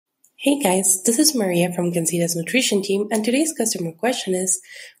Hey guys, this is Maria from CanXida's nutrition team, and today's customer question is,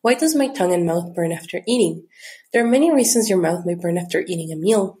 why does my tongue and mouth burn after eating? There are many reasons your mouth may burn after eating a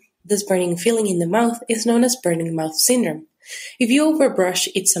meal. This burning feeling in the mouth is known as burning mouth syndrome. If you overbrush,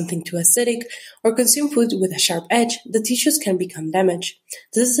 eat something too acidic, or consume food with a sharp edge, the tissues can become damaged.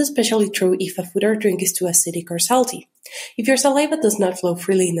 This is especially true if a food or drink is too acidic or salty. If your saliva does not flow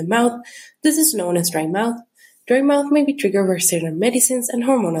freely in the mouth, this is known as dry mouth. Dry mouth may be triggered by certain medicines and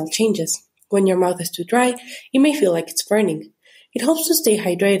hormonal changes. When your mouth is too dry, it may feel like it's burning. It helps to stay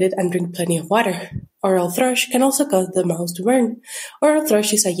hydrated and drink plenty of water. Oral thrush can also cause the mouth to burn. Oral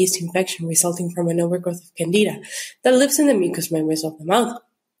thrush is a yeast infection resulting from an overgrowth of Candida that lives in the mucous membranes of the mouth.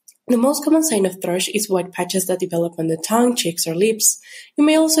 The most common sign of thrush is white patches that develop on the tongue, cheeks, or lips. You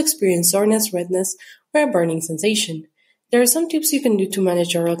may also experience soreness, redness, or a burning sensation. There are some tips you can do to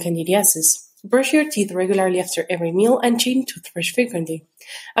manage oral candidiasis. Brush your teeth regularly after every meal and change toothbrush frequently.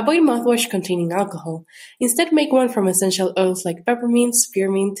 Avoid mouthwash containing alcohol. Instead, make one from essential oils like peppermint,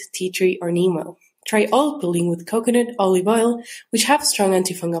 spearmint, tea tree, or neem oil. Try oil pulling with coconut, olive oil, which have strong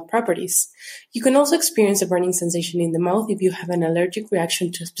antifungal properties. You can also experience a burning sensation in the mouth if you have an allergic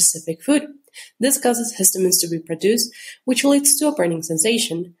reaction to a specific food. This causes histamines to be produced, which leads to a burning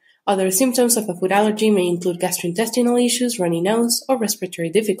sensation. Other symptoms of a food allergy may include gastrointestinal issues, runny nose, or respiratory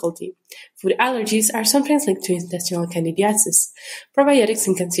difficulty. Food allergies are sometimes linked to intestinal candidiasis. Probiotics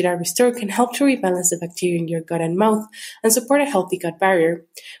in CanXida Restore can help to rebalance the bacteria in your gut and mouth and support a healthy gut barrier.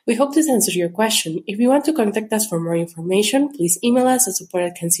 We hope this answers your question. If you want to contact us for more information, please email us at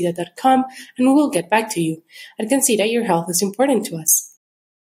support@canxida.com and we will get back to you. At CanXida, your health is important to us.